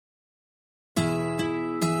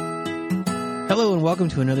Hello and welcome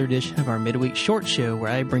to another edition of our Midweek Short Show where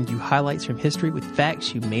I bring you highlights from history with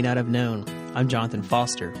facts you may not have known. I'm Jonathan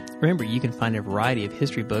Foster. Remember, you can find a variety of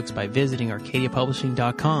history books by visiting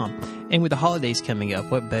ArcadiaPublishing.com. And with the holidays coming up,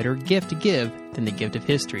 what better gift to give than the gift of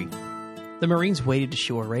history? The Marines waded to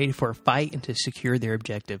shore, ready for a fight and to secure their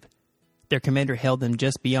objective. Their commander held them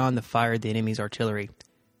just beyond the fire of the enemy's artillery.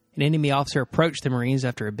 An enemy officer approached the Marines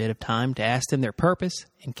after a bit of time to ask them their purpose,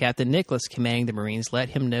 and Captain Nicholas, commanding the Marines, let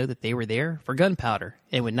him know that they were there for gunpowder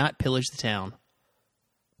and would not pillage the town.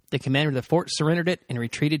 The commander of the fort surrendered it and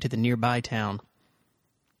retreated to the nearby town.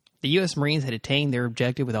 The U.S. Marines had attained their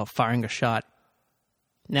objective without firing a shot.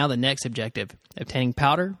 Now the next objective, obtaining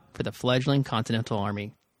powder for the fledgling Continental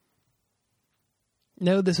Army.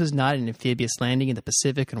 No, this was not an amphibious landing in the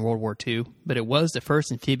Pacific in World War II, but it was the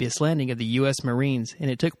first amphibious landing of the U.S. Marines, and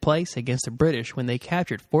it took place against the British when they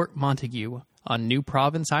captured Fort Montague on New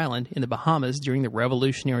Providence Island in the Bahamas during the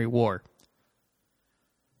Revolutionary War.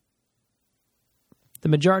 The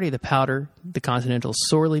majority of the powder the Continentals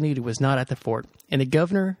sorely needed was not at the fort, and the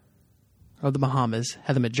governor of the Bahamas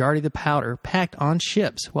had the majority of the powder packed on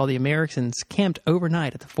ships while the Americans camped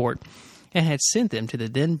overnight at the fort and had sent them to the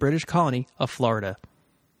then British colony of Florida.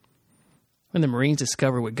 When the Marines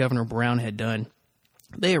discovered what Governor Brown had done,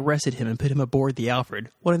 they arrested him and put him aboard the Alfred,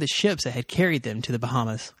 one of the ships that had carried them to the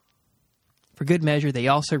Bahamas. For good measure, they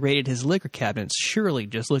also raided his liquor cabinets, surely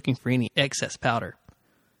just looking for any excess powder.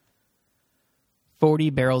 40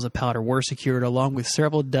 barrels of powder were secured, along with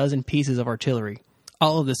several dozen pieces of artillery.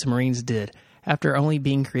 All of this the Marines did, after only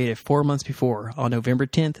being created 4 months before, on November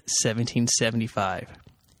 10th, 1775.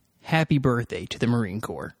 Happy birthday to the Marine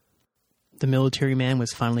Corps. The military man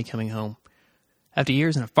was finally coming home. After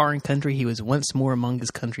years in a foreign country, he was once more among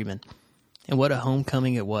his countrymen. And what a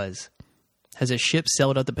homecoming it was. As a ship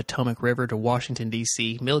sailed up the Potomac River to Washington,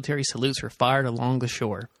 D.C., military salutes were fired along the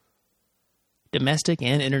shore. Domestic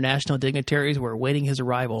and international dignitaries were awaiting his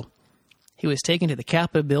arrival. He was taken to the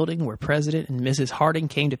Capitol building where President and Mrs. Harding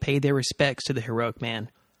came to pay their respects to the heroic man.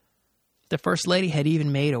 The First Lady had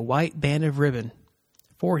even made a white band of ribbon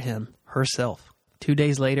for him herself. 2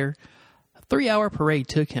 days later, a 3-hour parade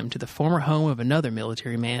took him to the former home of another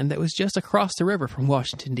military man that was just across the river from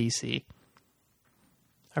Washington, D.C.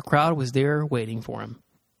 A crowd was there waiting for him.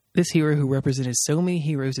 This hero, who represented so many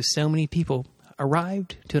heroes to so many people,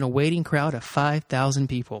 arrived to an awaiting crowd of 5,000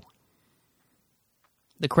 people.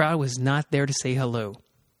 The crowd was not there to say hello.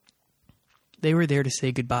 They were there to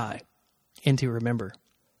say goodbye and to remember.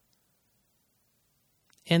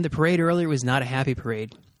 And the parade earlier was not a happy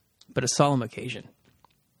parade, but a solemn occasion.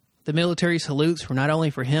 The military salutes were not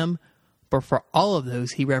only for him, but for all of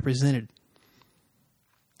those he represented.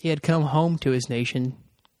 He had come home to his nation,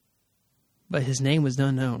 but his name was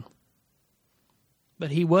unknown.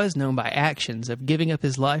 But he was known by actions of giving up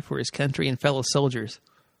his life for his country and fellow soldiers.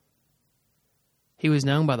 He was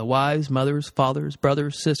known by the wives, mothers, fathers,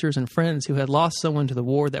 brothers, sisters, and friends who had lost someone to the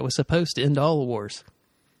war that was supposed to end all the wars.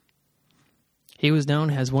 He was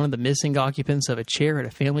known as one of the missing occupants of a chair at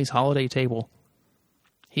a family's holiday table.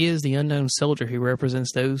 He is the unknown soldier who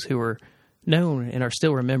represents those who were known and are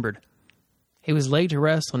still remembered. He was laid to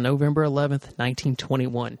rest on November 11th,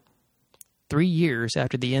 1921, 3 years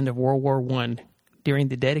after the end of World War I, during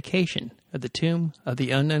the dedication of the Tomb of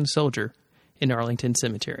the Unknown Soldier in Arlington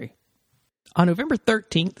Cemetery. On November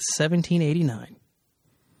 13th, 1789,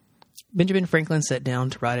 Benjamin Franklin sat down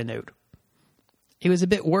to write a note. He was a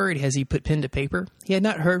bit worried as he put pen to paper. He had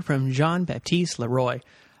not heard from Jean-Baptiste Leroy,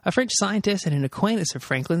 a French scientist and an acquaintance of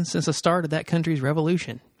Franklin since the start of that country's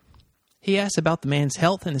revolution. He asked about the man's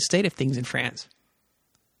health and the state of things in France.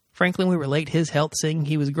 Franklin would relate his health, saying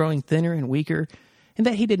he was growing thinner and weaker, and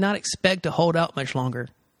that he did not expect to hold out much longer.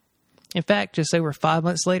 In fact, just over 5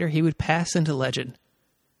 months later, he would pass into legend.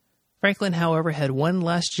 Franklin, however, had one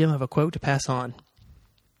last gem of a quote to pass on.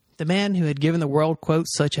 The man who had given the world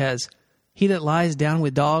quotes such as, "He that lies down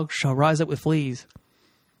with dogs shall rise up with fleas.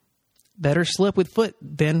 Better slip with foot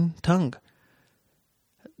than tongue.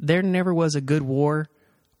 There never was a good war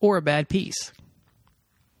or a bad peace.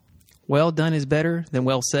 Well done is better than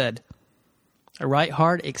well said. A right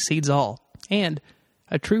heart exceeds all. And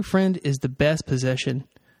a true friend is the best possession,"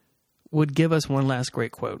 would give us one last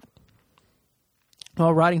great quote.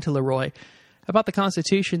 While writing to Leroy about the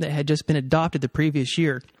Constitution that had just been adopted the previous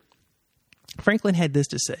year, Franklin had this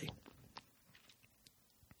to say.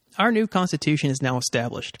 "Our new Constitution is now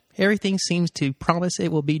established. Everything seems to promise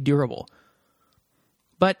it will be durable.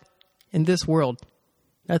 But in this world,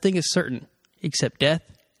 nothing is certain except death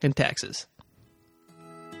and taxes."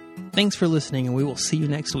 Thanks for listening, and we will see you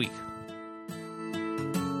next week.